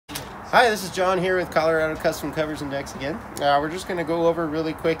Hi, this is John here with Colorado Custom Covers and Decks again. We're just going to go over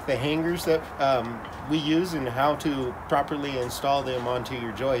really quick the hangers that we use and how to properly install them onto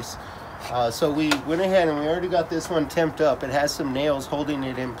your joists. So we went ahead and we already got this one temped up. It has some nails holding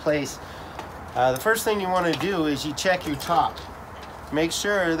it in place. The first thing you want to do is you check your top. Make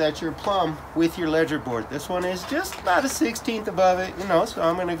sure that you're plumb with your ledger board. This one is just about a 1/16 above it, you know, so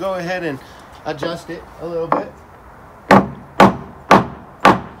I'm going to go ahead and adjust it a little bit.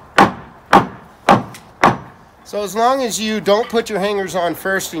 So as long as you don't put your hangers on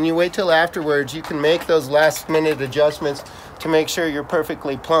first and you wait till afterwards, you can make those last minute adjustments to make sure you're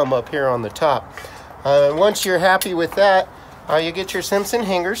perfectly plumb up here on the top. Once you're happy with that, you get your Simpson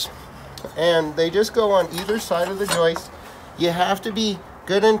hangers, and they just go on either side of the joist. You have to be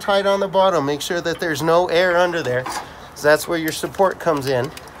good and tight on the bottom. Make sure that there's no air under there, so that's where your support comes in.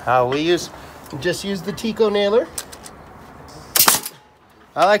 We just use the Tico nailer.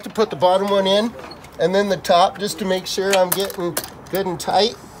 I like to put the bottom one in and then the top, just to make sure I'm getting good and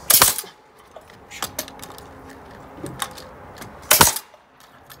tight.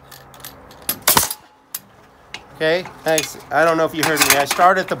 Okay, nice. I don't know if you heard me. I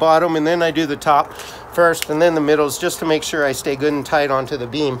start at the bottom and then I do the top first and then the middles, just to make sure I stay good and tight onto the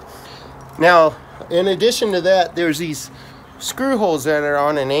beam. Now, in addition to that, there's these screw holes that are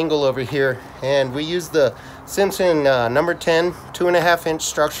on an angle over here, and we use the Simpson number 10 2.5-inch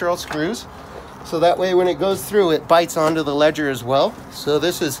structural screws. So that way when it goes through, it bites onto the ledger as well. So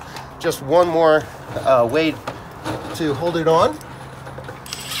this is just one more way to hold it on.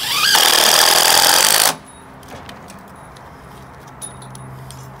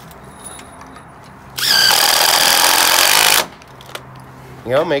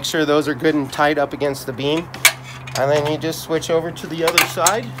 You know, make sure those are good and tight up against the beam. And then you just switch over to the other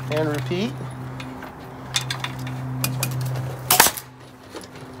side and repeat.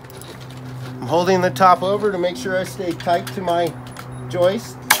 I'm holding the top over to make sure I stay tight to my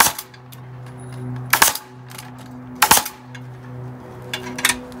joist.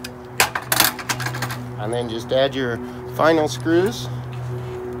 And then just add your final screws.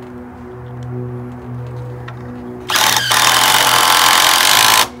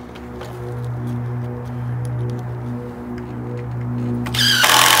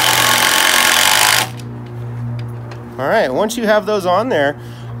 All right, once you have those on there,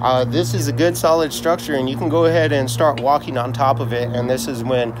 this is a good solid structure, and you can go ahead and start walking on top of it. And this is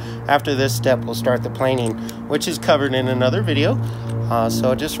when, after this step, we'll start the planing, which is covered in another video.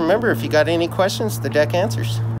 So just remember, if you got any questions, the deck answers.